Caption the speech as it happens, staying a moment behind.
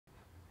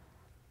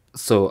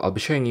So I'll be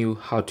showing you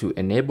how to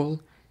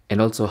enable and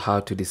also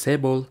how to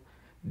disable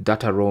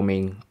data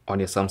roaming on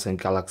your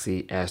Samsung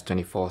Galaxy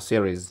S24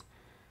 series.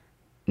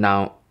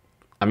 Now,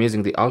 I'm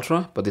using the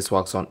Ultra, but this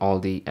works on all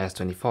the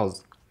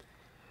S24s.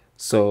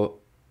 So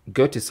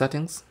go to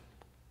settings.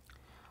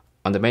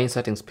 On the main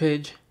settings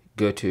page,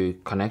 go to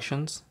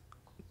connections,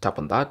 tap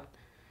on that.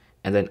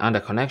 And then under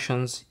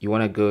connections, you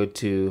want to go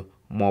to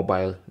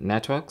mobile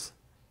networks,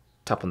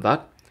 tap on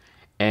that.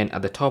 And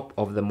at the top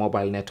of the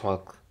mobile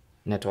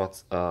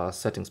networks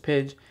settings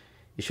page,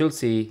 you should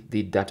see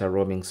the data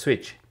roaming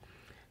switch.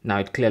 Now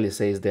it clearly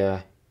says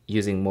there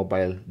using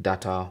mobile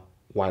data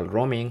while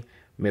roaming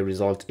may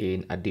result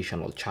in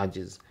additional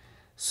charges.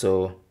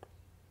 So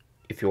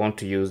if you want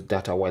to use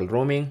data while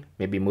roaming,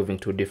 maybe moving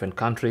to different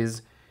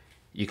countries,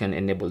 you can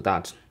enable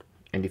that.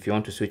 And if you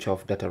want to switch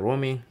off data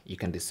roaming, you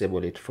can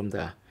disable it from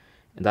there.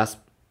 And that's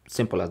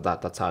simple as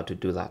that. That's how to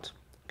do that.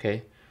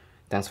 Okay.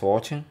 Thanks for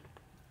watching.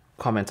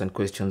 Comments and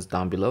questions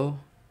down below,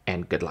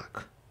 and good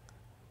luck.